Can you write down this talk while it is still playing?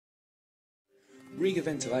Rega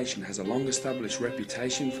Ventilation has a long-established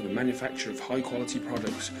reputation for the manufacture of high-quality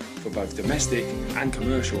products for both domestic and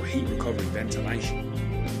commercial heat recovery ventilation.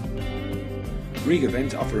 Rega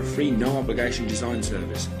Vent offer a free no-obligation design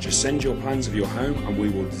service. Just send your plans of your home and we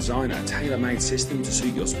will design a tailor-made system to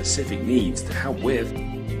suit your specific needs to help with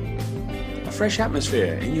a fresh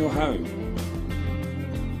atmosphere in your home,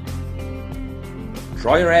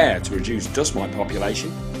 drier air to reduce dust mite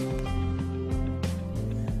population,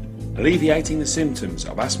 alleviating the symptoms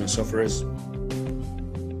of asthma sufferers,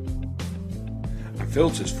 and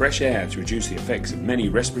filters fresh air to reduce the effects of many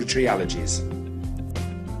respiratory allergies.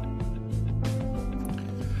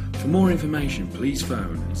 For more information, please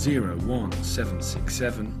phone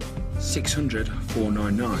 01767 600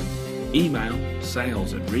 499, email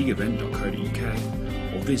sales@regavent.co.uk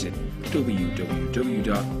or visit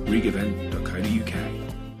www.regavent.co.uk.